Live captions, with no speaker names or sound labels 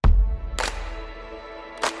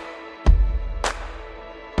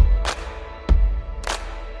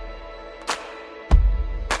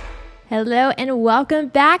Hello and welcome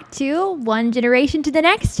back to One Generation to the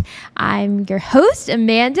Next. I'm your host,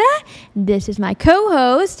 Amanda. This is my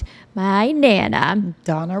co-host, my Nana.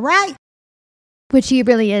 Donna Wright. Which she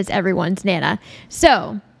really is everyone's Nana.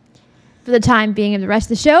 So, for the time being of the rest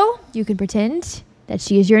of the show, you can pretend that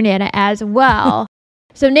she is your Nana as well.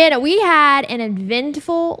 So, Nana, we had an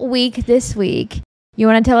eventful week this week. You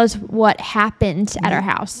want to tell us what happened at our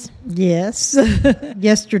house? Yes.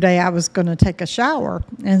 Yesterday I was going to take a shower.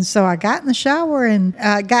 And so I got in the shower and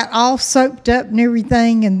got all soaked up and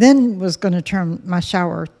everything, and then was going to turn my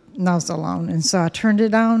shower nozzle on. And so I turned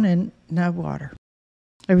it on and no water.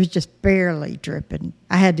 It was just barely dripping.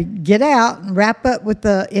 I had to get out and wrap up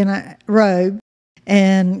in a robe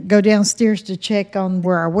and go downstairs to check on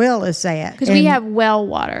where our well is at. Because we have well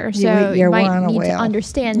water, so you might need to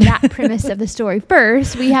understand that premise of the story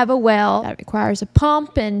first. We have a well that requires a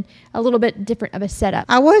pump and a little bit different of a setup.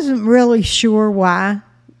 I wasn't really sure why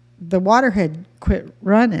the water had quit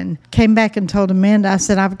running. Came back and told Amanda, I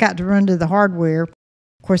said, I've got to run to the hardware. Of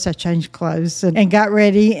course, I changed clothes and got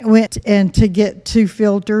ready. Went in to get 2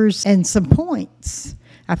 filters and some points.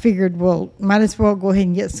 I figured, well, might as well go ahead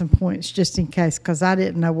and get some points just in case, because I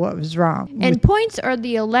didn't know what was wrong. And points are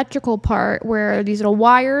the electrical part where these little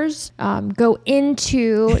wires go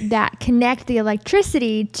into that connect the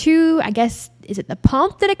electricity to, I guess, is it the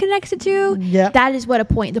pump that it connects it to? Yeah. That is what a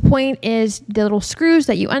point. The point is the little screws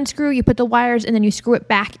that you unscrew, you put the wires, and then you screw it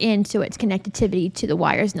back in so it's connectivity to the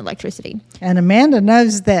wires and electricity. And Amanda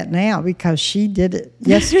knows that now because she did it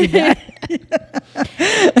yesterday.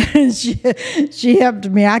 she helped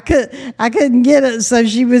me. I couldn't get it, so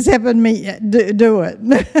she was helping me do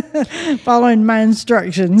it, following my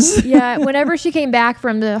instructions. Yeah, whenever she came back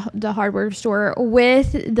from the hardware store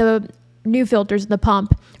with the new filters, the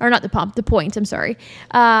points, I'm sorry.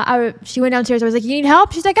 She went downstairs. I was like, you need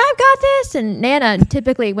help? She's like, I've got this. And Nana,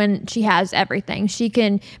 typically when she has everything, she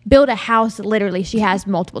can build a house. Literally, she has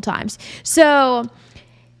multiple times. So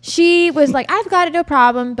she was like, I've got it, no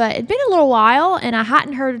problem. But it'd been a little while and I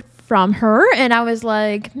hadn't heard from her. And I was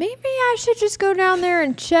like, maybe I should just go down there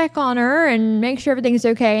and check on her and make sure everything's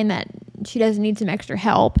okay and that she doesn't need some extra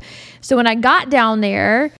help. So when I got down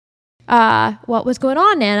there, what was going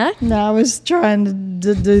on, Nana? No, I was trying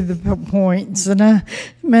to do the points, and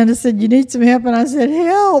Amanda said, you need some help, and I said,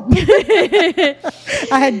 help.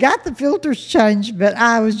 I had got the filters changed, but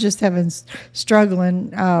I was just struggling,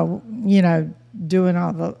 doing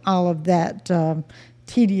all of that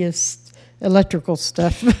tedious electrical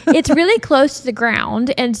stuff. It's really close to the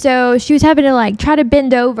ground, and so she was having to try to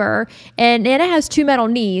bend over, and Nana has 2 metal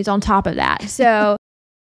knees on top of that, so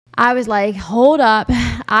I was like, hold up,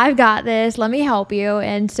 I've got this, let me help you.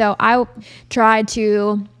 And so I tried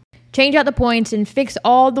to change out the points and fix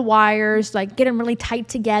all the wires, get them really tight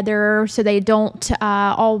together so they don't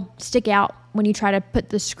all stick out when you try to put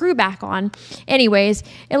the screw back on. Anyways,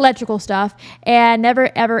 electrical stuff. And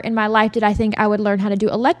never ever in my life did I think I would learn how to do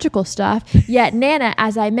electrical stuff. Yet Nana,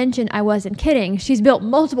 as I mentioned, I wasn't kidding. She's built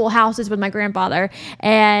multiple houses with my grandfather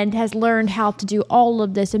and has learned how to do all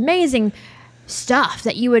of this amazing stuff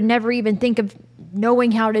that you would never even think of knowing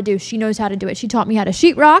how to do. She knows how to do it. She taught me how to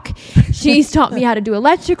sheetrock. She's taught me how to do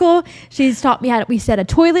electrical. She's taught me we set a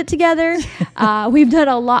toilet together. We've done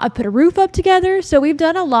I put a roof up together. So we've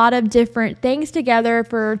done a lot of different things together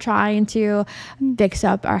for trying to fix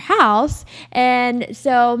up our house. And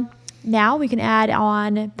so now we can add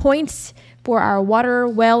on points for our water,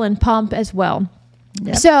 well, and pump as well.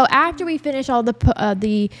 Yep. So after we finish all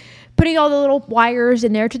putting all the little wires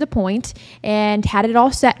in there to the point and had it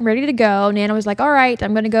all set and ready to go, Nana was like, all right,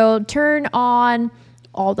 I'm going to go turn on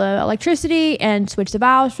all the electricity and switch the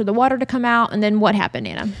valves for the water to come out. And then what happened,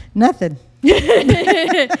 Nana? Nothing.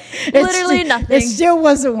 Literally nothing. It still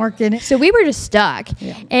wasn't working. So we were just stuck.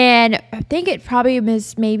 Yeah. And I think it probably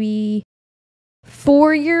was maybe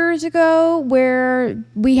 4 years ago where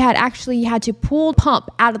we had actually had to pull pump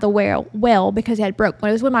out of the well because it had broke.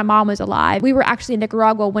 It was when my mom was alive. We were actually in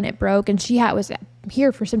Nicaragua when it broke, and she was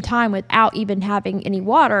here for some time without even having any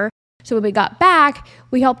water. So when we got back,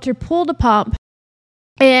 we helped her pull the pump,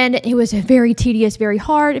 and it was a very tedious, very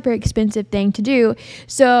hard, very expensive thing to do.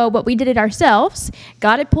 So but we did it ourselves,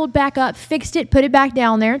 got it pulled back up, fixed it, put it back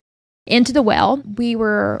down there into the well. We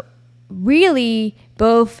were really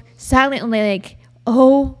both silently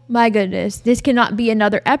oh my goodness, this cannot be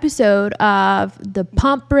another episode of the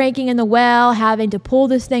pump breaking in the well, having to pull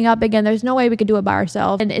this thing up again. There's no way we could do it by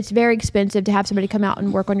ourselves. And it's very expensive to have somebody come out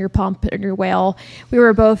and work on your pump and your well. We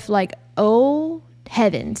were both like, oh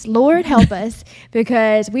heavens, Lord help us,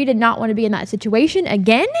 because we did not want to be in that situation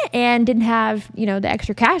again and didn't have, the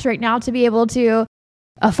extra cash right now to be able to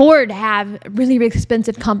afford to have a really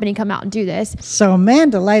expensive company come out and do this. So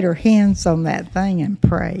Amanda laid her hands on that thing and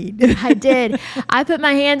prayed. I did. I put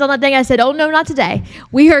my hands on that thing. I said, oh, no, not today.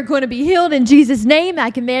 We are going to be healed in Jesus' name.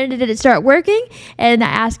 I commanded it to start working. And I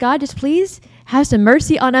asked God, just please have some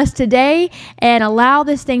mercy on us today and allow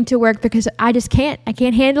this thing to work, because I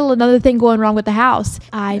can't handle another thing going wrong with the house.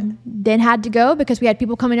 I then had to go because we had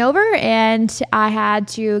people coming over, and I had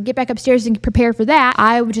to get back upstairs and prepare for that.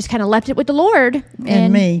 I just kind of left it with the Lord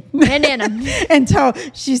and me and Anna. And so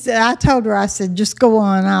she said, I told her, I said, just go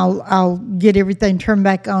on. I'll get everything turned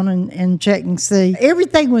back on and check and see.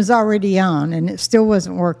 Everything was already on, and it still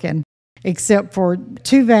wasn't working, except for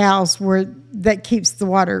 2 valves that keeps the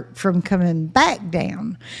water from coming back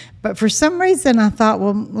down. But for some reason, I thought,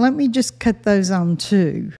 well, let me just cut those on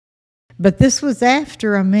too. But this was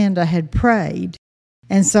after Amanda had prayed.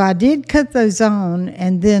 And so I did cut those on,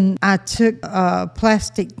 and then I took a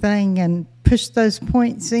plastic thing and pushed those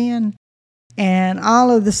points in. And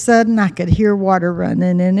all of a sudden, I could hear water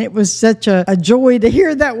running, and it was such a joy to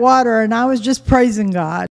hear that water, and I was just praising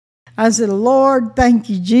God. I said, Lord, thank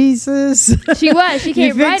you, Jesus. She was. She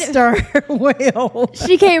came right up. Well,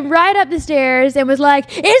 she came right up the stairs and was like,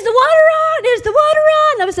 "Is the water on? Is the water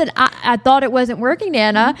on?" I said, I thought it wasn't working,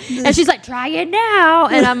 Nana. And she's like, "Try it now."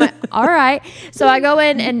 And I'm like, "All right." So I go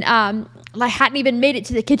in and I hadn't even made it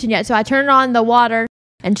to the kitchen yet. So I turned on the water.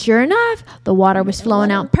 And sure enough, the water was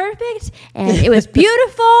flowing out perfect, and it was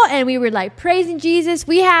beautiful. And we were like praising Jesus.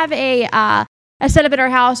 We have a setup in our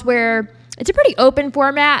house where it's a pretty open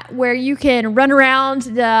format where you can run around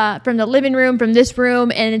from the living room, from this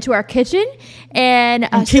room, and into our kitchen, and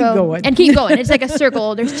keep going. And keep going. It's like a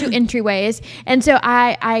circle. There's 2 entryways, and so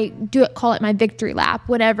I call it my victory lap.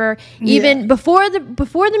 Whenever, even before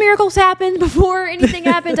the miracles happen, before anything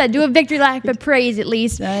happens, I do a victory lap of praise at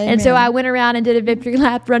least. Amen. And so I went around and did a victory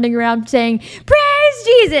lap, running around saying, "Praise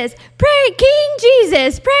Jesus, praise King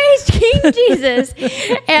Jesus, praise King Jesus,"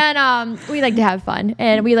 and we like to have fun,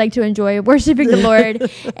 and we like to enjoy worshiping the Lord,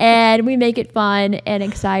 and we make it fun and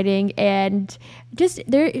exciting, and just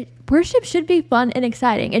worship should be fun and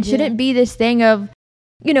exciting. It shouldn't be this thing of,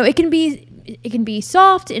 it can be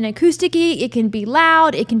soft and acousticy, it can be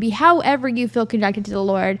loud, it can be however you feel connected to the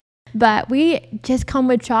Lord. But we just come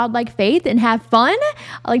with childlike faith and have fun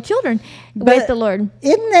like children with the Lord.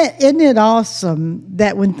 Isn't it awesome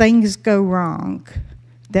that when things go wrong,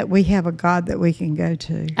 that we have a God that we can go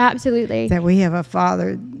to? Absolutely. That we have a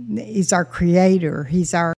Father. He's our Creator.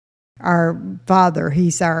 He's our Father.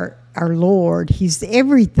 He's our Lord. He's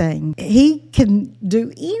everything. He can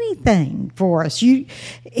do anything for us.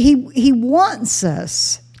 He wants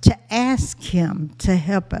us to ask Him to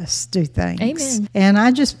help us do things. Amen. And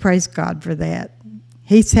I just praise God for that.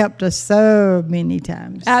 He's helped us so many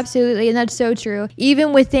times. Absolutely, and that's so true.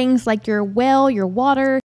 Even with things like your well, your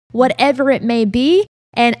water, whatever it may be.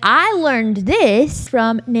 And I learned this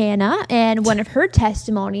from Nana and one of her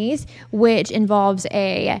testimonies, which involves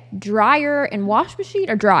a dryer and wash machine,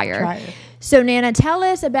 or dryer. So Nana, tell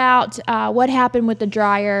us about what happened with the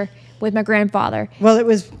dryer with my grandfather. Well, it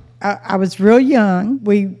was, I was real young.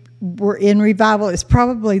 We were in revival. It's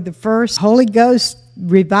probably the first Holy Ghost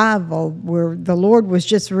revival where the Lord was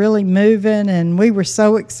just really moving, and we were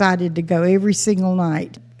so excited to go every single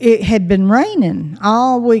night. It had been raining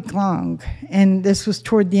all week long, and this was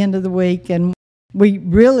toward the end of the week, and we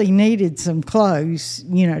really needed some clothes,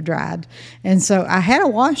 dried. And so I had a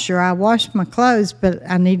washer. I washed my clothes, but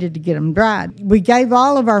I needed to get them dried. We gave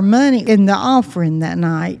all of our money in the offering that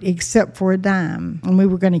night except for a dime, and we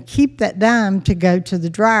were going to keep that dime to go to the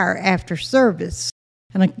dryer after service.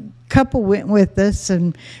 And a couple went with us,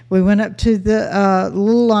 and we went up to the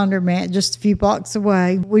little laundromat just a few blocks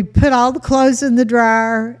away. We put all the clothes in the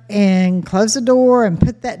dryer and closed the door and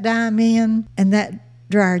put that dime in, and that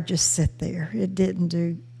dryer just sat there. It didn't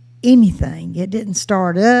do anything. It didn't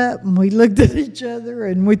start up, and we looked at each other,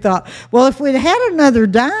 and we thought, well, if we'd had another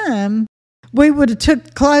dime, we would have took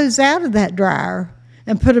the clothes out of that dryer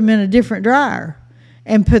and put them in a different dryer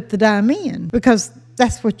and put the dime in, because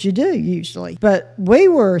that's what you do usually. But we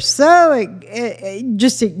were so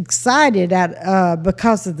just excited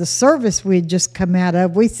because of the service we had just come out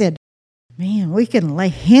of. We said, man, we can lay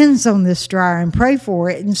hands on this dryer and pray for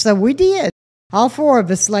it. And so we did. All 4 of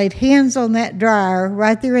us laid hands on that dryer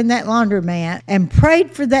right there in that laundromat and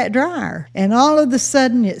prayed for that dryer. And all of a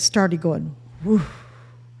sudden it started going woof,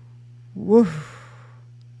 woof,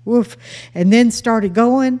 woof, and then started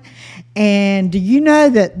going. And do you know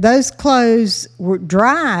that those clothes were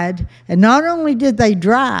dried? And not only did they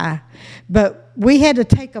dry, but we had to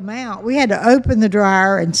take them out. We had to open the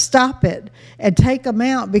dryer and stop it and take them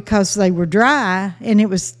out because they were dry, and it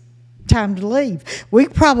was time to leave. We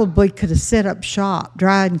probably could have set up shop,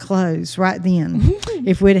 drying clothes right then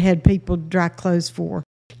if we'd had people to dry clothes for.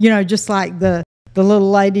 Just like the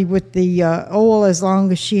little lady with the oil, as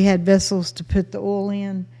long as she had vessels to put the oil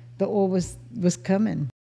in, the oil was coming.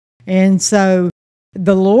 And so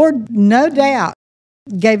the Lord, no doubt,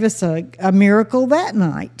 gave us a miracle that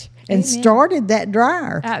night and started that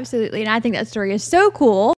dryer. Absolutely. And I think that story is so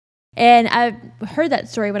cool. And I've heard that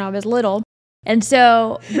story when I was little. And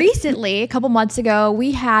so recently, a couple months ago,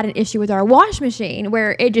 we had an issue with our wash machine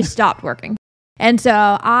where it just stopped working. And so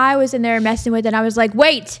I was in there messing with it, and I was like,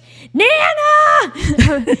 wait, Nana!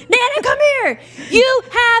 Nana, come here! You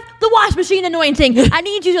have the wash machine anointing. I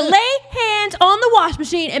need you to lay hands on the wash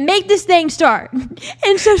machine and make this thing start.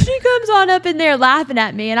 And so she comes on up in there laughing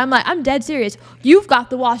at me, and I'm like, I'm dead serious. You've got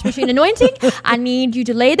the wash machine anointing. I need you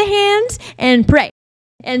to lay the hands and pray.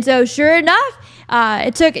 And so sure enough,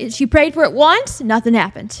 she prayed for it once, nothing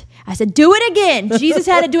happened. I said, do it again. Jesus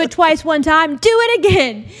had to do it twice one time. Do it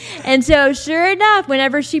again. And so sure enough,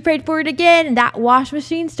 whenever she prayed for it again, that wash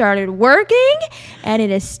machine started working, and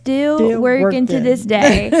it is still working to this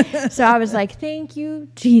day. So I was like, thank you,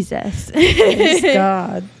 Jesus. Praise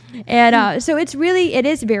God. And so it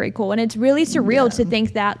is very cool. And it's really surreal to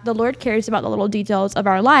think that the Lord cares about the little details of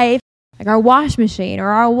our life, like our wash machine or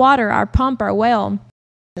our water, our pump, our well.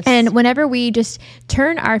 Yes. And whenever we just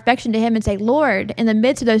turn our affection to Him and say, Lord, in the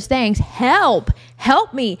midst of those things, help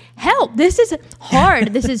me, help. This is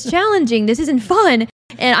hard. This is challenging. This isn't fun.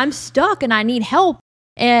 And I'm stuck and I need help.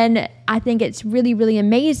 And I think it's really, really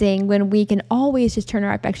amazing when we can always just turn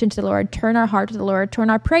our affection to the Lord, turn our heart to the Lord, turn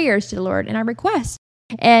our prayers to the Lord and our requests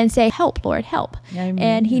and say, help, Lord, help. Amen.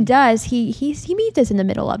 And He does. He meets us in the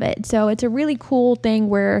middle of it. So it's a really cool thing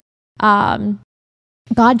where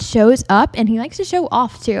God shows up, and He likes to show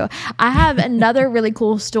off too. I have another really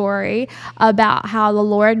cool story about how the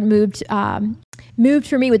Lord moved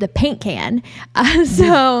for me with a paint can.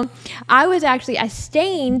 So I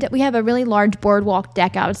stained, we have a really large boardwalk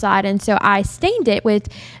deck outside, and so I stained it with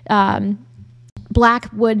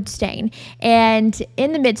black wood stain. And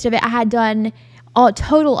in the midst of it, I had done a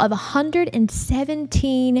total of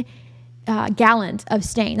 117 gallons of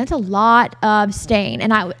stain. That's a lot of stain.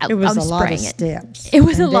 And I was a lot of spraying steps. It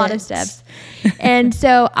was a lot of steps. And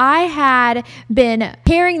so I had been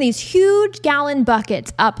carrying these huge gallon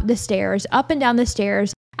buckets up the stairs, up and down the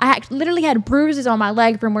stairs. I literally had bruises on my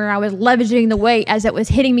leg from where I was leveraging the weight as it was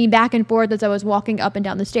hitting me back and forth as I was walking up and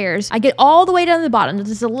down the stairs. I get all the way down to the bottom. This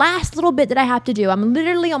is the last little bit that I have to do. I'm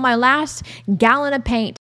literally on my last gallon of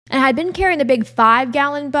paint. And I had been carrying the big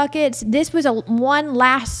 5-gallon buckets. This was one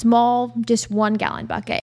last small, just 1-gallon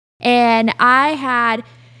bucket. And I had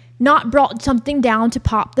not brought something down to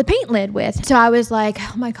pop the paint lid with. So I was like,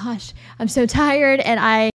 oh my gosh, I'm so tired. And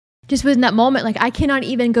I just was in that moment, like I cannot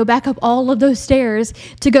even go back up all of those stairs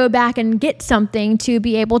to go back and get something to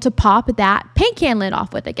be able to pop that paint can lid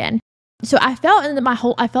off with again. So I felt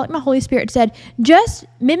like my Holy Spirit said, just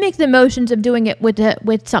mimic the motions of doing it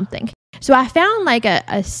with something. So I found like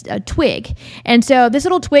a twig. And so this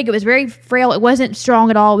little twig, it was very frail. It wasn't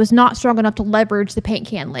strong at all. It was not strong enough to leverage the paint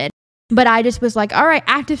can lid. But I just was like, all right,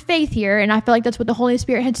 act of faith here. And I feel like that's what the Holy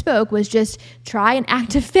Spirit had spoke, was just try an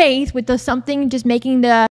act of faith with something, just making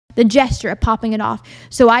the gesture of popping it off.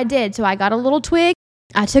 So I did. So I got a little twig.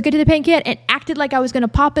 I took it to the paint can and acted like I was going to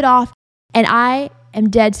pop it off. And I am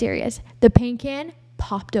dead serious. The paint can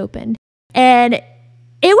popped open. And it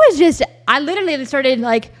was just, I literally started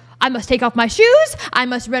like, I must take off my shoes. I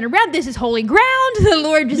must run around. This is holy ground. The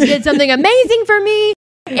Lord just did something amazing for me.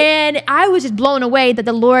 And I was just blown away that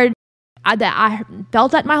the Lord, that I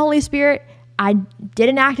felt that my Holy Spirit, I did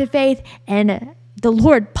an act of faith, and the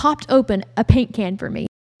Lord popped open a paint can for me.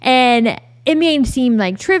 And it may seem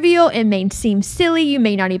like trivial. It may seem silly. You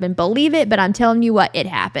may not even believe it, but I'm telling you what, it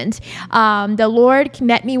happened. The Lord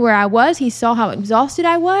met me where I was. He saw how exhausted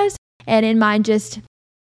I was. And in my just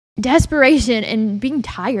desperation and being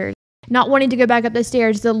tired, not wanting to go back up the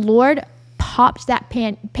stairs, the Lord popped that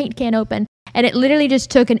paint can open. And it literally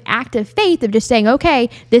just took an act of faith of just saying, okay,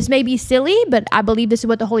 this may be silly, but I believe this is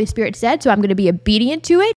what the Holy Spirit said, so I'm going to be obedient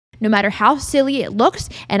to it, no matter how silly it looks,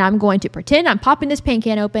 and I'm going to pretend I'm popping this paint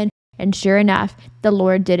can open. And sure enough, the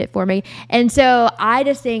Lord did it for me. And so I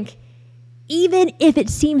just think, even if it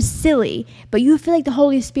seems silly, but you feel like the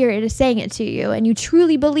Holy Spirit is saying it to you, and you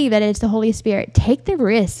truly believe that it's the Holy Spirit, take the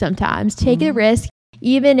risk sometimes. Take the risk,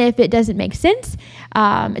 even if it doesn't make sense.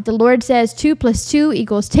 If the Lord says 2 + 2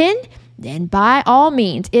 = 10, then by all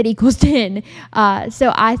means, it equals 10.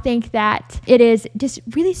 So I think that it is just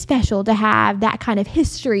really special to have that kind of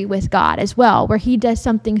history with God as well, where He does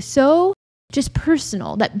something so just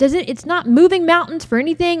personal. It's not moving mountains for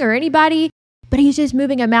anything or anybody, but he's just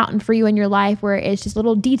moving a mountain for you in your life where it's just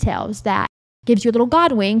little details that gives you a little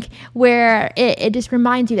God wink, where it just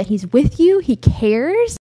reminds you that he's with you, he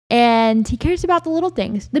cares, and he cares about the little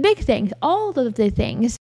things, the big things, all of the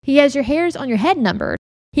things. He has your hairs on your head numbered.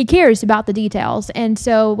 He cares about the details. And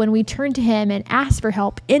so when we turn to him and ask for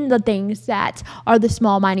help in the things that are the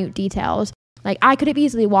small, minute details, like I could have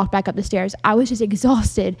easily walked back up the stairs. I was just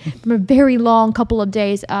exhausted from a very long couple of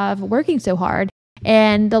days of working so hard.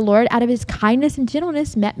 And the Lord, out of his kindness and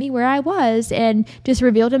gentleness, met me where I was and just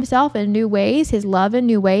revealed himself in new ways, his love in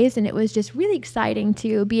new ways. And it was just really exciting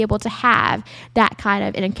to be able to have that kind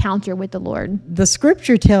of an encounter with the Lord. The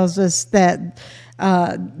scripture tells us that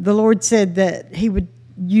the Lord said that he would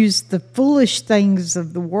use the foolish things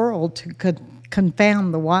of the world to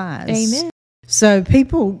confound the wise. Amen. So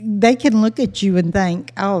people, they can look at you and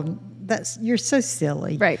think, oh, you're so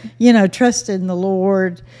silly. Right. Trust in the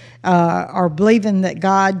Lord, or believing that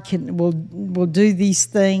God will do these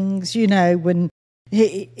things, when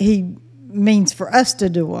he means for us to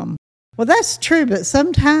do them. Well, that's true, but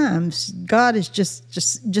sometimes God is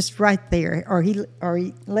just right there, or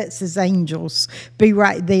he lets his angels be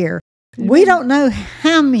right there. Mm-hmm. We don't know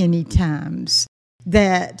how many times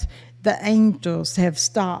that the angels have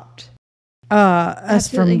stopped us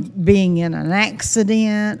from being in an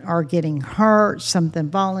accident or getting hurt,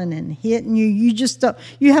 something falling and hitting you. You just don't,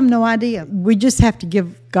 you have no idea. We just have to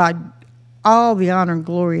give God all the honor and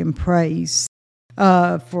glory and praise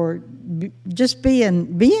for just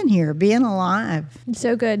being here, being alive. It's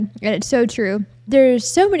so good. And it's so true. There's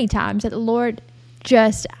so many times that the Lord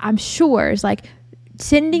just, I'm sure, is like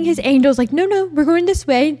sending his angels like, no, we're going this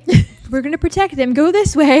way. We're going to protect them. Go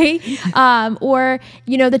this way. Or,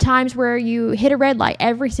 the times where you hit a red light,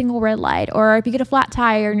 every single red light, or if you get a flat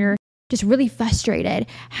tire and you're just really frustrated.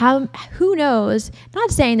 Who knows?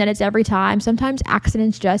 Not saying that it's every time. Sometimes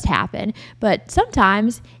accidents just happen, but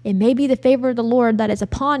sometimes it may be the favor of the Lord that is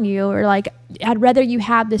upon you, or like, I'd rather you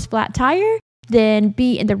have this flat tire than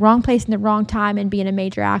be in the wrong place in the wrong time and be in a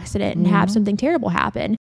major accident and have something terrible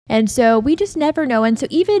happen. And so we just never know. And so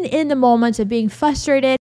even in the moments of being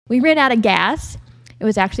frustrated, we ran out of gas. It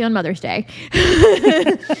was actually on Mother's Day.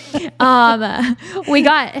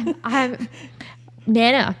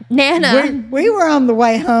 Nana. We were on the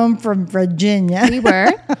way home from Virginia. We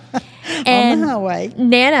were. And on the highway.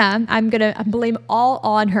 Nana, I'm going to blame all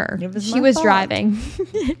on her. She was driving.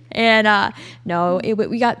 And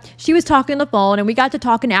she was talking on the phone, and we got to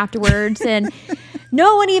talking afterwards, and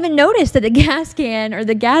no one even noticed that the gas can or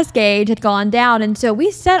the gas gauge had gone down. And so we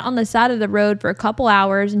sat on the side of the road for a couple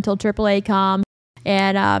hours until AAA come.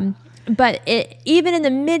 And but even in the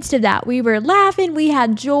midst of that, we were laughing, we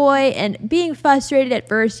had joy, and being frustrated at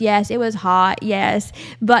first. Yes, it was hot. Yes,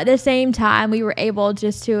 but at the same time, we were able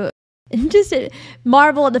just to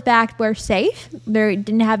marvel at the fact we're safe. There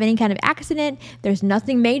didn't have any kind of accident. There's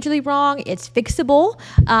nothing majorly wrong. It's fixable.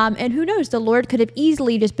 And who knows? The Lord could have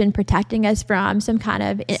easily just been protecting us from some kind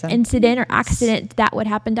of incident or accident that would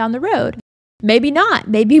happen down the road. Maybe not.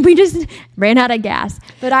 Maybe we just ran out of gas.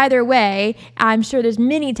 But either way, I'm sure there's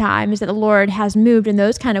many times that the Lord has moved in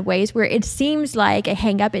those kind of ways where it seems like a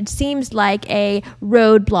hang-up, it seems like a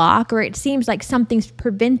roadblock, or it seems like something's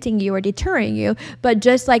preventing you or deterring you. But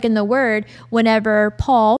just like in the Word, whenever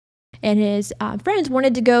Paul and his friends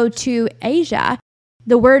wanted to go to Asia,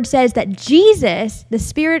 the Word says that Jesus, the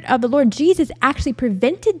Spirit of the Lord Jesus, actually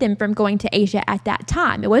prevented them from going to Asia at that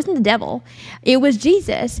time. It wasn't the devil. It was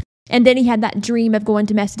Jesus. And then he had that dream of going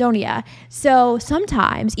to Macedonia. So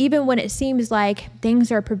sometimes, even when it seems like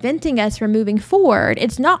things are preventing us from moving forward,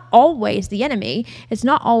 it's not always the enemy. It's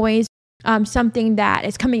not always something that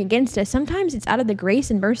is coming against us. Sometimes it's out of the grace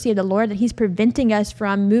and mercy of the Lord that he's preventing us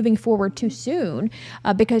from moving forward too soon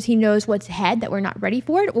because he knows what's ahead that we're not ready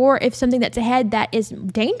for it, or if something that's ahead that is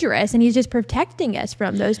dangerous, and he's just protecting us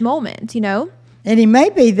from those moments, And it may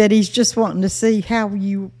be that he's just wanting to see how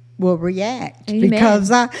you will react. Amen.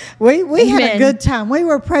 Because we had a good time. We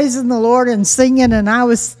were praising the Lord and singing, and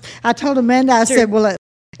I told Amanda, I said, well,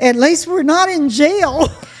 at least we're not in jail.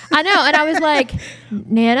 I know. And I was like,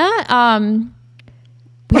 Nana,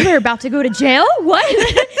 we were about to go to jail? What?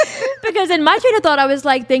 Because in my train of thought, I was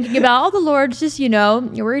like thinking about, the Lord's just,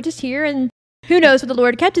 we're just here, and Who knows what the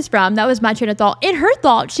Lord kept us from? That was my train of thought. In her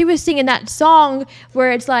thought, she was singing that song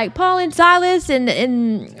where it's like Paul and Silas and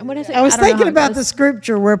what is it? I was don't know thinking how it about goes. the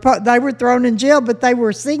scripture where they were thrown in jail, but they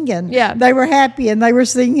were singing. Yeah. They were happy and they were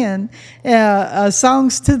singing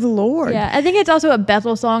songs to the Lord. Yeah, I think it's also a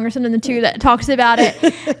Bethel song or something too that talks about it.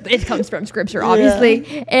 But it comes from scripture, obviously.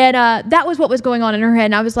 Yeah. And that was what was going on in her head.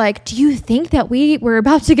 And I was like, do you think that we were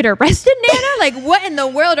about to get arrested, Nana? Like, what in the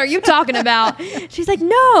world are you talking about? She's like,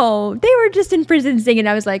 no, they were just in prison singing.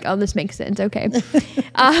 I was like, oh, this makes sense. Okay.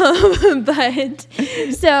 But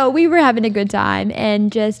so we were having a good time.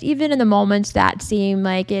 And just even in the moments that seem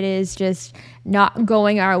like it is just not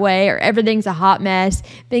going our way or everything's a hot mess,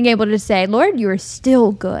 being able to say, Lord, you are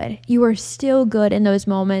still good. You are still good in those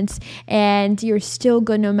moments, and you're still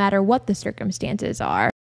good no matter what the circumstances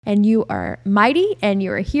are. And you are mighty, and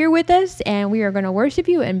you are here with us, and we are going to worship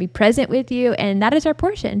you and be present with you. And that is our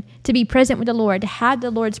portion, to be present with the Lord, to have the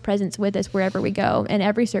Lord's presence with us wherever we go in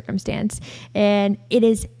every circumstance. And it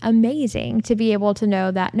is amazing to be able to know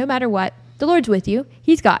that no matter what, the Lord's with you.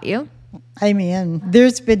 He's got you. Amen.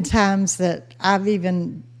 There's been times that I've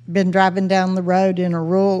even been driving down the road in a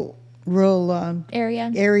rural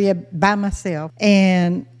area by myself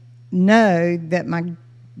and know that my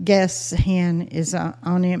gas hand is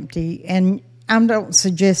on empty. And I don't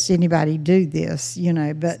suggest anybody do this,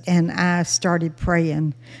 and I started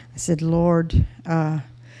praying. I said, Lord,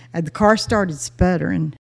 the car started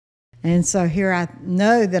sputtering. And so here I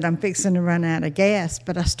know that I'm fixing to run out of gas,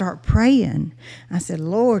 but I start praying. I said,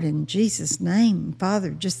 Lord, in Jesus' name, Father,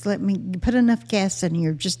 just let me put enough gas in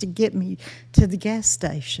here just to get me to the gas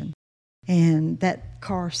station. And that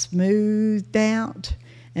car smoothed out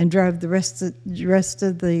and drove the rest of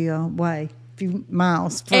the way, a few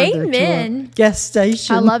miles further Amen. to a gas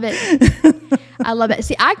station. I love it. I love it.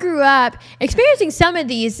 See, I grew up experiencing some of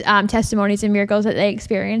these testimonies and miracles that they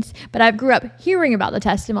experienced, but I grew up hearing about the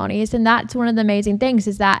testimonies, and that's one of the amazing things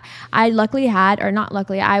is that I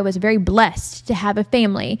I was very blessed to have a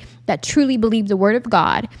family that truly believed the Word of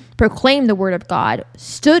God, proclaimed the Word of God,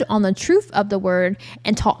 stood on the truth of the Word,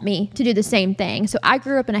 and taught me to do the same thing. So I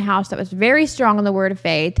grew up in a house that was very strong on the Word of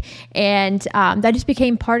faith, and that just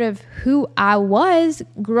became part of who I was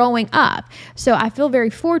growing up. So I feel very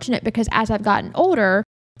fortunate because as I've gotten older,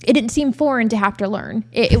 it didn't seem foreign to have to learn.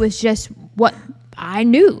 It was just what I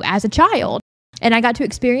knew as a child, and I got to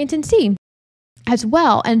experience and see as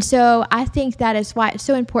well. And so I think that is why it's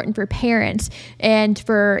so important for parents and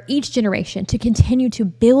for each generation to continue to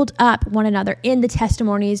build up one another in the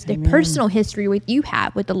testimonies, the personal history you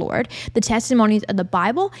have with the Lord, the testimonies of the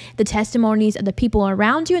Bible, the testimonies of the people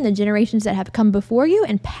around you and the generations that have come before you,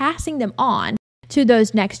 and passing them on to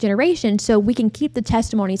those next generations so we can keep the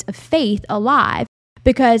testimonies of faith alive.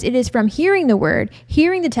 Because it is from hearing the word,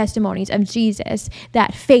 hearing the testimonies of Jesus,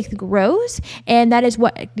 that faith grows. And that is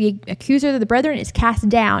what the accuser of the brethren is cast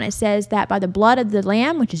down. It says that by the blood of the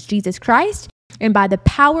Lamb, which is Jesus Christ, and by the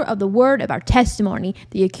power of the word of our testimony,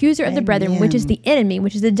 the accuser of the brethren, which is the enemy,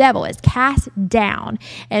 which is the devil, is cast down.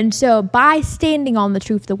 And so by standing on the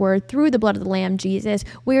truth of the word through the blood of the Lamb, Jesus,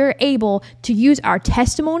 we're able to use our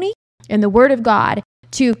testimony and the word of God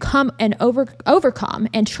to come and overcome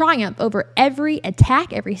and triumph over every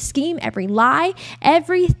attack, every scheme, every lie,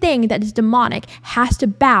 everything that is demonic has to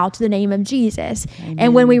bow to the name of Jesus. Amen.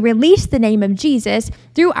 And when we release the name of Jesus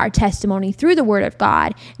through our testimony, through the word of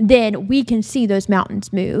God, then we can see those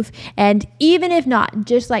mountains move. And even if not,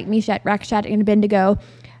 just like Meshach, Shadrach, and Abednego,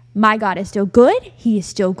 my God is still good. He is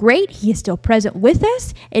still great. He is still present with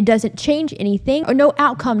us. It doesn't change anything, or no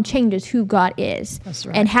outcome changes who God is. That's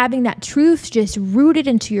right. And having that truth just rooted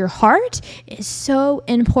into your heart is so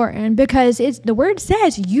important, because the word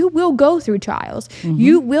says you will go through trials. Mm-hmm.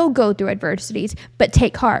 You will go through adversities, but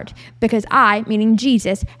take heart, because I, meaning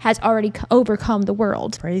Jesus, has already overcome the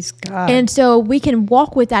world. Praise God. And so we can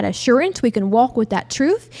walk with that assurance. We can walk with that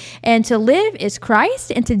truth. And to live is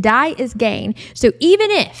Christ, and to die is gain. So even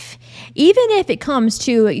if it comes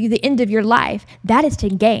to the end of your life, that is to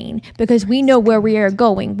gain, because we know where we are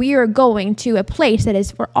going. We are going to a place that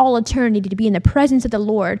is for all eternity, to be in the presence of the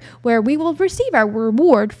Lord, where we will receive our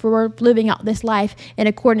reward for living out this life in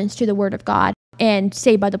accordance to the word of God and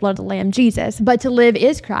saved by the blood of the Lamb, Jesus. But to live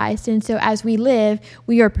is Christ. And so as we live,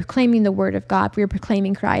 we are proclaiming the word of God. We are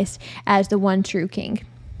proclaiming Christ as the one true King.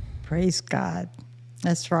 Praise God.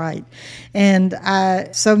 That's right. And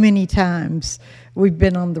so many times we've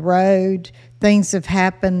been on the road, things have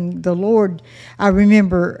happened. The Lord, I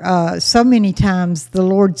remember so many times the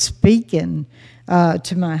Lord speaking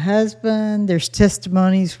to my husband. There's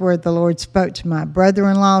testimonies where the Lord spoke to my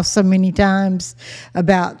brother-in-law so many times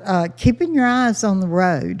about keeping your eyes on the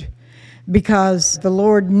road, because the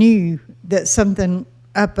Lord knew that something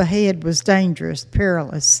up ahead was dangerous,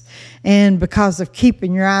 perilous, and because of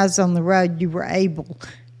keeping your eyes on the road, you were able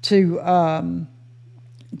to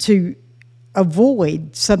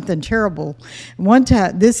avoid something terrible. One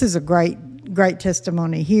time, this is a great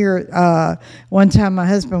testimony here. One time my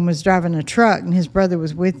husband was driving a truck and his brother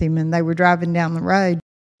was with him, and they were driving down the road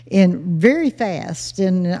and very fast.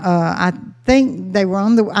 And I think they were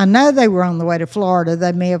I know they were on the way to Florida.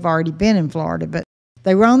 They may have already been in Florida, but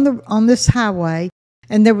they were on this highway,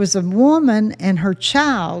 and there was a woman and her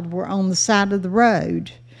child were on the side of the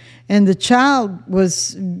road. And the child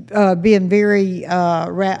was being very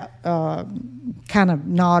kind of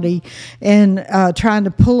naughty and trying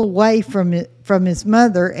to pull away from his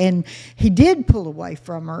mother. And he did pull away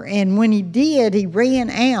from her. And when he did, he ran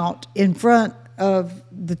out in front of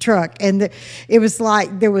the truck. And it was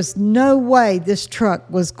like there was no way this truck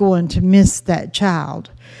was going to miss that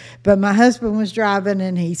child. But my husband was driving,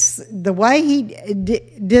 and the way he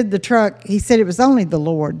did the truck, he said it was only the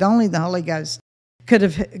Lord, only the Holy Ghost could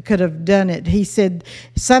have done it. He said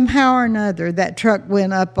somehow or another that truck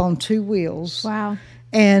went up on two wheels. Wow.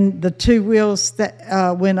 And the two wheels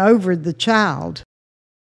that went over the child.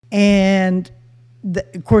 And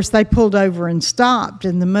of course they pulled over and stopped,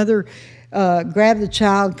 and the mother grabbed the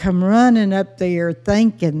child, come running up there,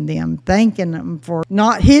 thanking them for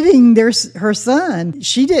not hitting her son.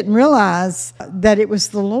 She didn't realize that it was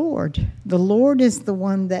the Lord. The Lord is the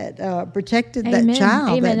one that protected Amen. that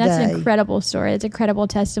child. Amen. That That's day. an incredible story. It's a incredible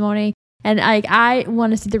testimony. And I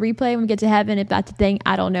want to see the replay when we get to heaven. If that's a thing,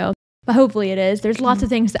 I don't know. But hopefully it is. There's lots of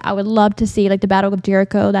things that I would love to see, like the Battle of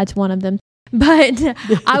Jericho. That's one of them. But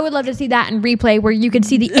I would love to see that in replay where you can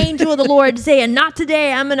see the angel of the Lord saying, not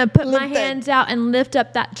today, I'm going to put my hands out and lift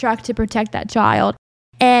up that truck to protect that child.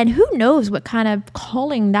 And who knows what kind of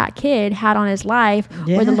calling that kid had on his life,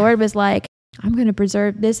 where the Lord was like, I'm going to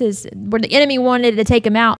preserve. This is where the enemy wanted to take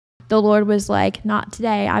him out. The Lord was like, not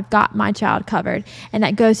today. I've got my child covered. And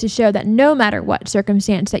that goes to show that no matter what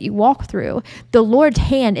circumstance that you walk through, the Lord's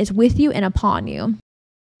hand is with you and upon you.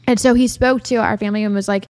 And so he spoke to our family and was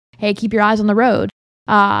like, hey, keep your eyes on the road,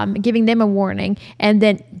 giving them a warning. And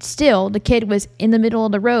then still the kid was in the middle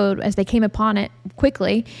of the road as they came upon it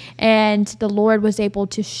quickly. And the Lord was able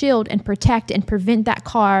to shield and protect and prevent that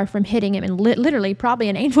car from hitting him. And literally, probably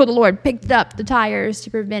an angel of the Lord picked up the tires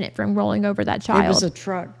to prevent it from rolling over that child. It was a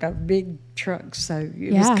truck, a big truck. So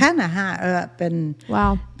it was kind of high up. And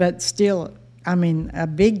wow. But still, I mean, a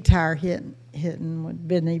big tire hitting would have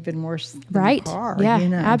been even worse than a car. Yeah, you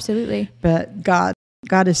know? Absolutely. But God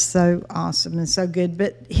is so awesome and so good.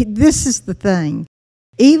 But this is the thing.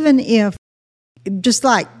 Even if, just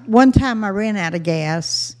like one time I ran out of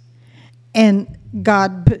gas and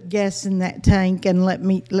God put gas in that tank and let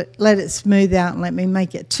it smooth out and let me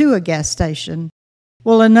make it to a gas station.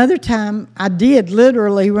 Well, another time I did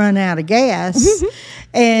literally run out of gas.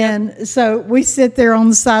 And so we sit there on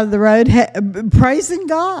the side of the road praising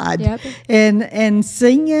God and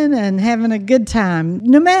singing and having a good time.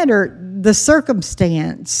 No matter the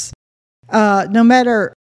circumstance, no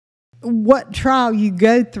matter what trial you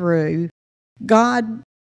go through, God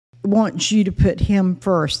wants you to put Him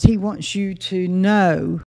first. He wants you to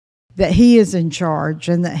know that He is in charge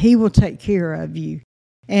and that He will take care of you.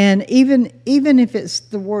 And even if it's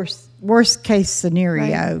the worst case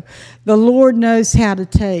scenario, the Lord knows how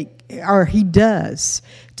to He does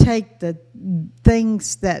take the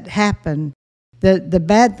things that happen, the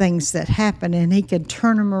bad things that happen, and He can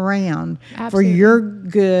turn them around for your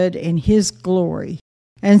good and His glory.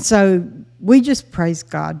 And so we just praise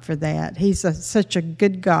God for that. He's such a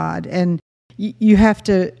good God, and you have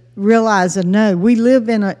to realize and know we live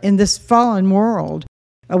in this fallen world.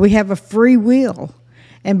 We have a free will.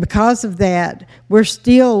 And because of that, we're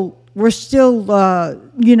still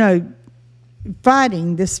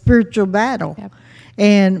fighting this spiritual battle.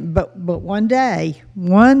 And but one day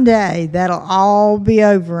that'll all be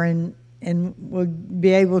over, and we'll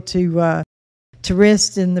be able to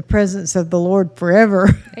rest in the presence of the Lord forever.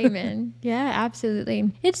 Amen. Yeah,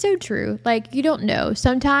 absolutely. It's so true. Like, you don't know.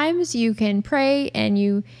 Sometimes you can pray and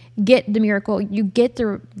you get the miracle. You get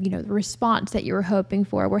the response that you were hoping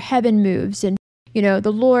for, where heaven moves and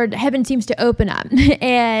the Lord, heaven seems to open up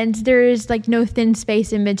and there's like no thin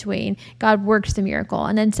space in between. God works the miracle,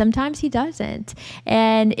 and then sometimes He doesn't.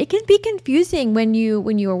 And it can be confusing when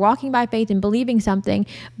you are walking by faith and believing something,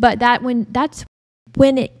 but that's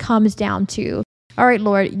when it comes down to, all right,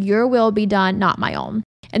 Lord, your will be done, not my own.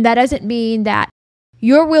 And that doesn't mean that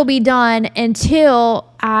your will be done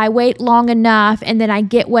until I wait long enough and then I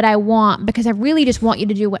get what I want, because I really just want you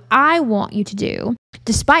to do what I want you to do,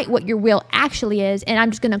 despite what your will actually is, and I'm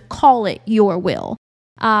just going to call it your will.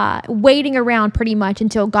 waiting around pretty much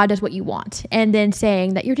until God does what you want, and then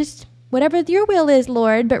saying that you're just whatever your will is,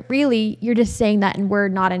 Lord, but really you're just saying that in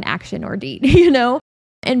word, not in action or deed,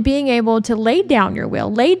 and being able to lay down your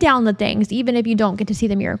will, lay down the things, even if you don't get to see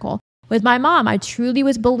the miracle. With my mom, I truly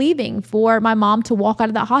was believing for my mom to walk out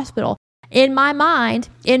of that hospital. In my mind,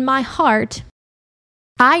 in my heart,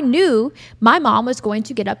 I knew my mom was going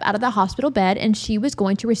to get up out of the hospital bed and she was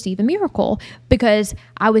going to receive a miracle because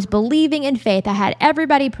I was believing in faith. I had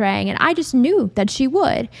everybody praying and I just knew that she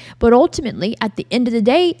would. But ultimately, at the end of the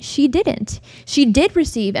day, she didn't. She did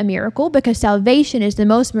receive a miracle because salvation is the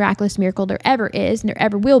most miraculous miracle there ever is and there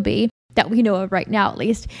ever will be, that we know of right now at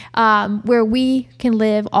least, where we can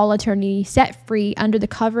live all eternity set free under the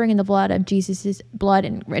covering and the blood of Jesus' blood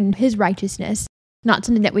and his righteousness. Not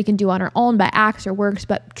something that we can do on our own by acts or works,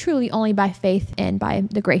 but truly only by faith and by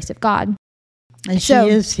the grace of God. And she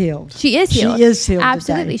is healed. She is healed. She is healed.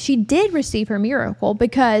 Absolutely. Today. She did receive her miracle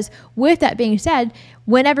because with that being said,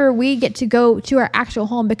 whenever we get to go to our actual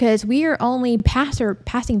home, because we are only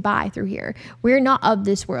passing by through here. We're not of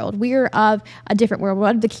this world. We are of a different world.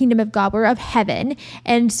 We're of the kingdom of God. We're of heaven.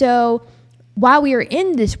 And so while we are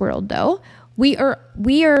in this world though, we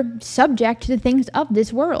are subject to the things of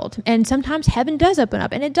this world. And sometimes heaven does open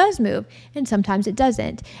up and it does move and sometimes it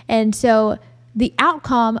doesn't. And so the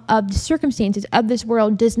outcome of the circumstances of this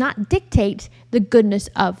world does not dictate the goodness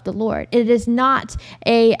of the Lord. It is not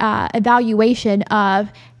a evaluation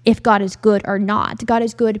of if God is good or not. God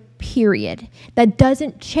is good, period. That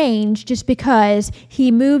doesn't change just because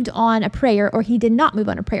he moved on a prayer or he did not move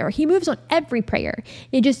on a prayer. He moves on every prayer.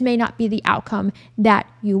 It just may not be the outcome that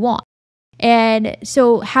you want. And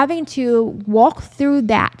so having to walk through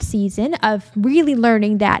that season of really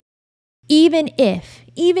learning that even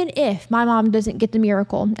if my mom doesn't get the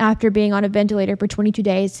miracle after being on a ventilator for 22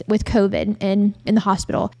 days with COVID and in the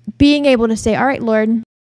hospital, being able to say, all right, Lord,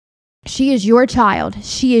 she is your child.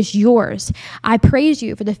 She is yours. I praise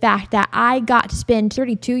you for the fact that I got to spend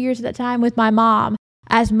 32 years at that time with my mom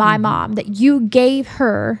as my mom, that you gave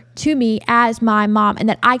her to me as my mom, and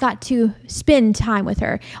that I got to spend time with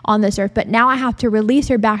her on this earth. But now I have to release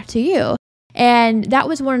her back to you. And that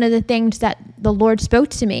was one of the things that the Lord spoke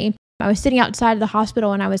to me. I was sitting outside of the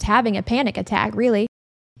hospital and I was having a panic attack, really.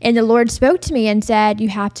 And the Lord spoke to me and said, you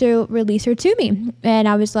have to release her to me. And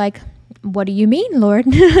I was like, what do you mean, Lord?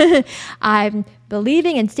 I'm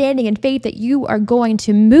believing and standing in faith that you are going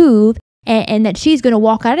to move and that she's going to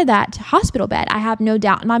walk out of that hospital bed. I have no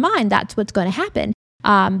doubt in my mind that's what's going to happen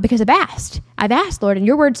because I've asked, Lord, and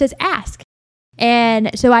your word says ask.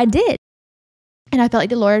 And so I did. And I felt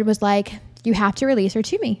like the Lord was like, you have to release her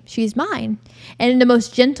to me. She's mine. And in the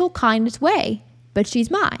most gentle, kindest way, but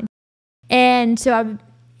she's mine. And so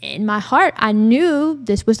in my heart, I knew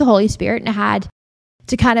this was the Holy Spirit and I had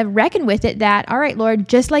to kind of reckon with it that, all right, Lord,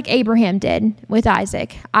 just like Abraham did with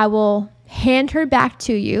Isaac, I will hand her back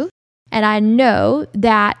to you. And I know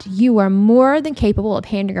that you are more than capable of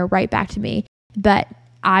handing her right back to me. But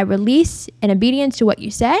I release in obedience to what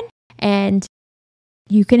you said, and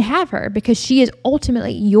you can have her because she is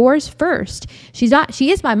ultimately yours first. She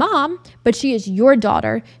is my mom, but she is your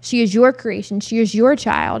daughter. She is your creation. She is your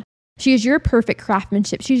child. She is your perfect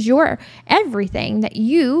craftsmanship. She's your everything that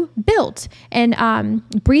you built and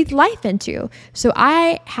breathed life into. So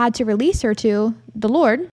I had to release her to the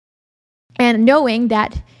Lord, and knowing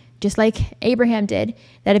that, just like Abraham did,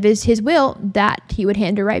 that if it's his will, that he would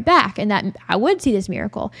hand her right back and that I would see this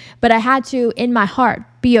miracle. But I had to, in my heart,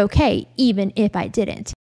 be okay, even if I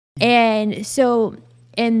didn't. And so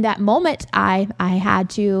in that moment, I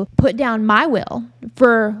had to put down my will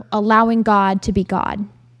for allowing God to be God,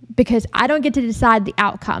 because I don't get to decide the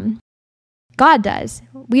outcome. God does.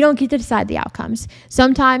 We don't get to decide the outcomes.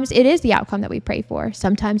 Sometimes it is the outcome that we pray for.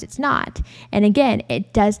 Sometimes it's not. And again,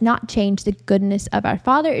 it does not change the goodness of our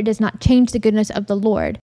Father. It does not change the goodness of the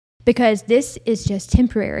Lord, because this is just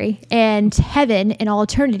temporary. And heaven in all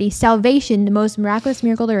eternity, salvation, the most miraculous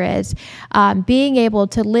miracle there is, being able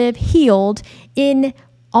to live healed in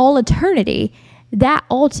all eternity, that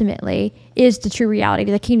ultimately is the true reality,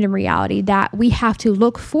 the kingdom reality that we have to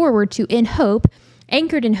look forward to in hope,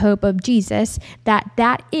 anchored in hope of Jesus,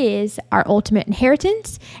 that is our ultimate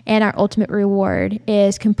inheritance, and our ultimate reward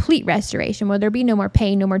is complete restoration, where there be no more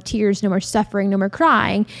pain, no more tears, no more suffering, no more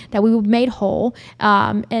crying, that we will be made whole,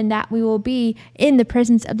 and that we will be in the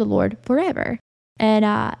presence of the Lord forever. And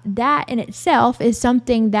that in itself is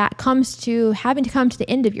something that comes to having to come to the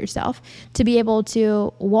end of yourself to be able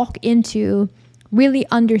to walk into really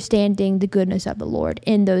understanding the goodness of the Lord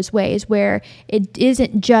in those ways, where it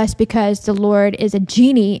isn't just because the Lord is a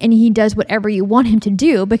genie and he does whatever you want him to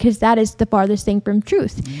do, because that is the farthest thing from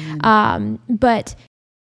truth. But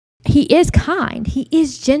He is kind, he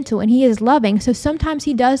is gentle, and he is loving. So sometimes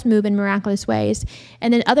he does move in miraculous ways.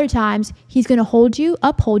 And then other times he's going to hold you,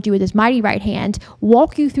 uphold you with his mighty right hand,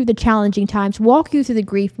 walk you through the challenging times, walk you through the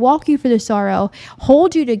grief, walk you through the sorrow,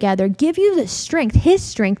 hold you together, give you the strength, his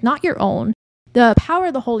strength, not your own, the power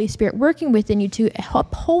of the Holy Spirit working within you to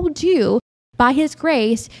uphold you by his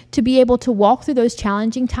grace to be able to walk through those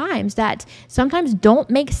challenging times that sometimes don't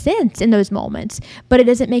make sense in those moments, but it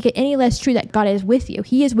doesn't make it any less true that God is with you.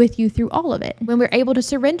 He is with you through all of it. When we're able to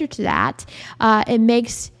surrender to that, it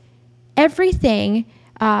makes everything,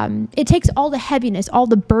 it takes all the heaviness, all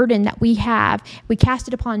the burden that we have, we cast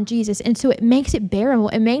it upon Jesus. And so it makes it bearable.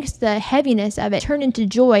 It makes the heaviness of it turn into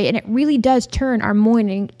joy. And it really does turn our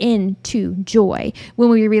mourning into joy when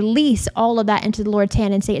we release all of that into the Lord's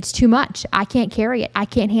hand and say, it's too much. I can't carry it. I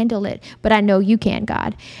can't handle it, but I know you can,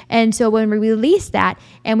 God. And so when we release that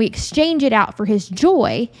and we exchange it out for his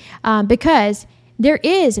joy, because there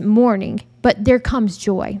is mourning, but there comes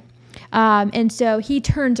joy. And so he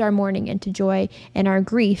turns our mourning into joy and our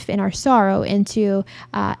grief and our sorrow into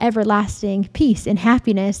everlasting peace and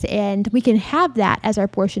happiness. And we can have that as our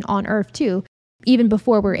portion on earth too, even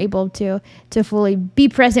before we're able to fully be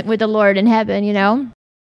present with the Lord in heaven, you know?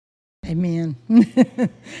 Amen.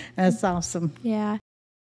 That's awesome. Yeah.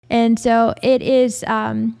 And so it is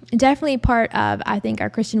definitely part of, I think, our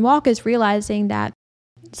Christian walk is realizing that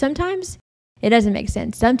sometimes it doesn't make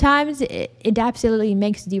sense. Sometimes it absolutely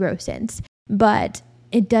makes zero sense, but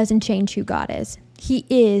it doesn't change who God is. He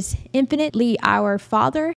is infinitely our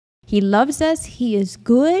Father. He loves us. He is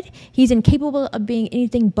good. He's incapable of being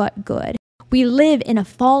anything but good. We live in a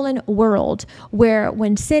fallen world where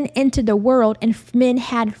when sin entered the world and men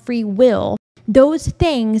had free will, those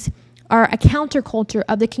things are a counterculture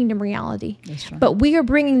of the kingdom reality. That's right. But we are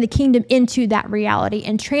bringing the kingdom into that reality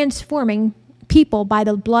and transforming people by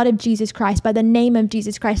the blood of Jesus Christ, by the name of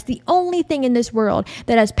Jesus Christ. The only thing in this world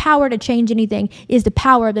that has power to change anything is the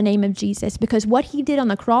power of the name of Jesus, because what he did on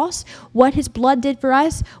the cross, what his blood did for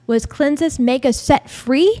us was cleanse us, make us set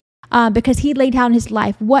free, because he laid down his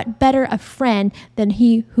life. What better a friend than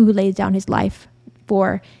he who lays down his life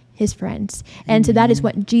for his friends? And so that is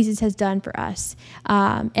what Jesus has done for us.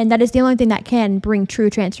 And that is the only thing that can bring true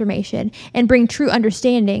transformation and bring true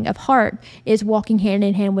understanding of heart, is walking hand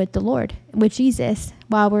in hand with the Lord, with Jesus,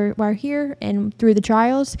 while we're here and through the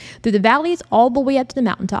trials, through the valleys, all the way up to the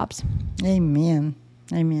mountaintops. Amen.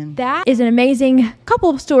 Amen. That is an amazing couple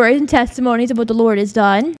of stories and testimonies of what the Lord has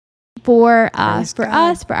done for us, for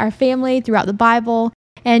our family throughout the Bible,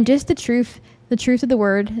 and just the truth of the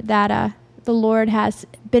word that the Lord has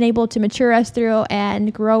been able to mature us through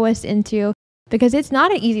and grow us into, because it's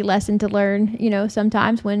not an easy lesson to learn,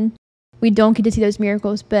 sometimes when we don't get to see those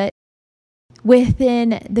miracles, but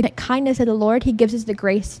within the kindness of the Lord, he gives us the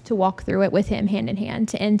grace to walk through it with him hand in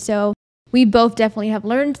hand. And so we both definitely have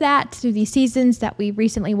learned that through these seasons that we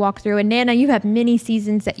recently walked through. And Nana, you have many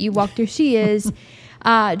seasons that you walked through. She is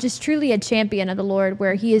just truly a champion of the Lord,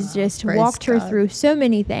 where he has just walked her through so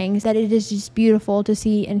many things that it is just beautiful to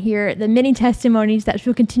see and hear the many testimonies that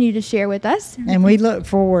she'll continue to share with us. And we look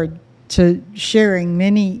forward to sharing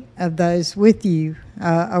many of those with you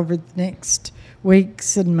over the next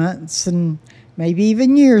weeks and months and maybe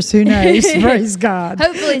even years, who knows? Praise God.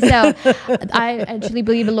 Hopefully so. I actually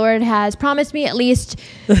believe the Lord has promised me at least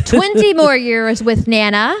 20 more years with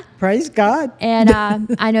Nana. Praise God. And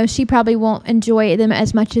I know she probably won't enjoy them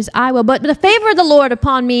as much as I will. But the favor of the Lord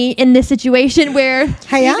upon me in this situation where...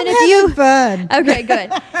 Hey, I'm having fun. Okay,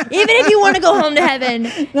 good. Even if you want to go home to heaven,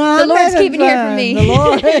 the Lord's keeping here for me. The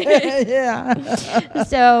Lord, yeah.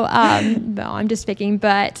 So, no, I'm just picking.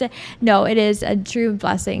 But no, it is a true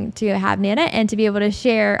blessing to have Nana and to be able to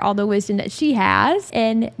share all the wisdom that she has,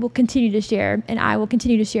 and will continue to share, and I will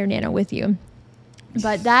continue to share Nana with you.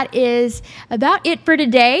 But that is about it for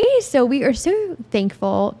today. So we are so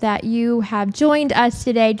thankful that you have joined us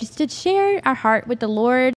today just to share our heart with the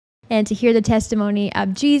Lord and to hear the testimony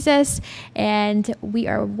of Jesus. And we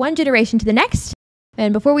are one generation to the next.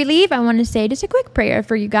 And before we leave, I want to say just a quick prayer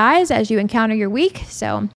for you guys as you encounter your week.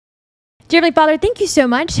 So, dear Heavenly Father, thank you so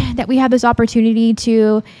much that we have this opportunity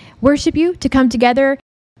to worship you, to come together,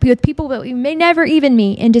 be with people that we may never even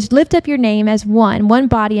meet, and just lift up your name as one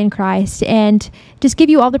body in Christ, and just give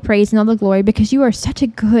you all the praise and all the glory, because you are such a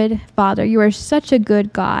good Father. You are such a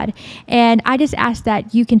good God. And I just ask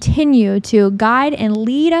that you continue to guide and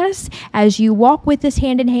lead us as you walk with us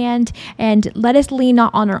hand in hand, and let us lean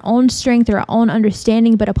not on our own strength or our own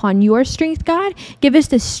understanding, but upon your strength, God. Give us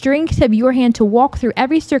the strength of your hand to walk through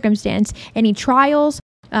every circumstance, any trials,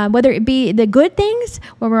 whether it be the good things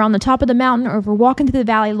when we're on the top of the mountain or if we're walking through the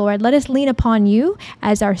valley, Lord, let us lean upon you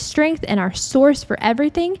as our strength and our source for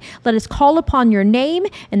everything. Let us call upon your name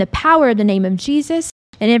and the power of the name of Jesus.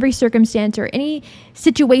 In every circumstance or any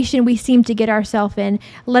situation we seem to get ourselves in,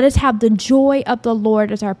 let us have the joy of the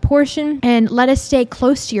Lord as our portion, and let us stay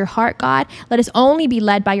close to your heart, God. Let us only be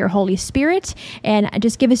led by your Holy Spirit, and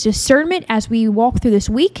just give us discernment as we walk through this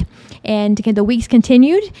week and to get the weeks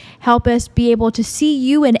continued. Help us be able to see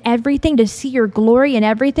you in everything, to see your glory in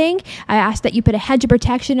everything. I ask that you put a hedge of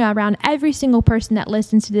protection around every single person that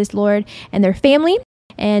listens to this, Lord, and their family.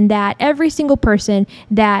 And that every single person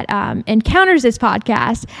that encounters this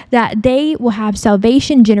podcast, that they will have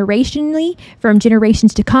salvation generationally from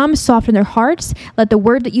generations to come. Soften their hearts. Let the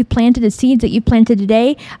word that you've planted, the seeds that you've planted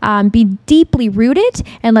today, be deeply rooted,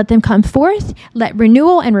 and let them come forth. Let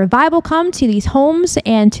renewal and revival come to these homes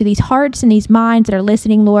and to these hearts and these minds that are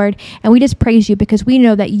listening, Lord. And we just praise you because we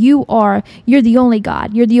know that you're the only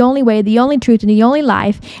God. You're the only way, the only truth, and the only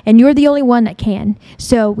life. And you're the only one that can.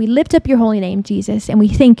 So we lift up your holy name, Jesus, and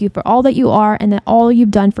we thank you for all that you are and that all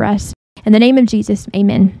you've done for us. In the name of Jesus,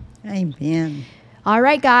 amen. Amen. All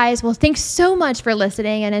right, guys. Well, thanks so much for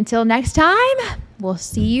listening. And until next time, we'll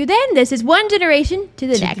see you then. This is One Generation to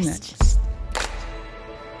the Next.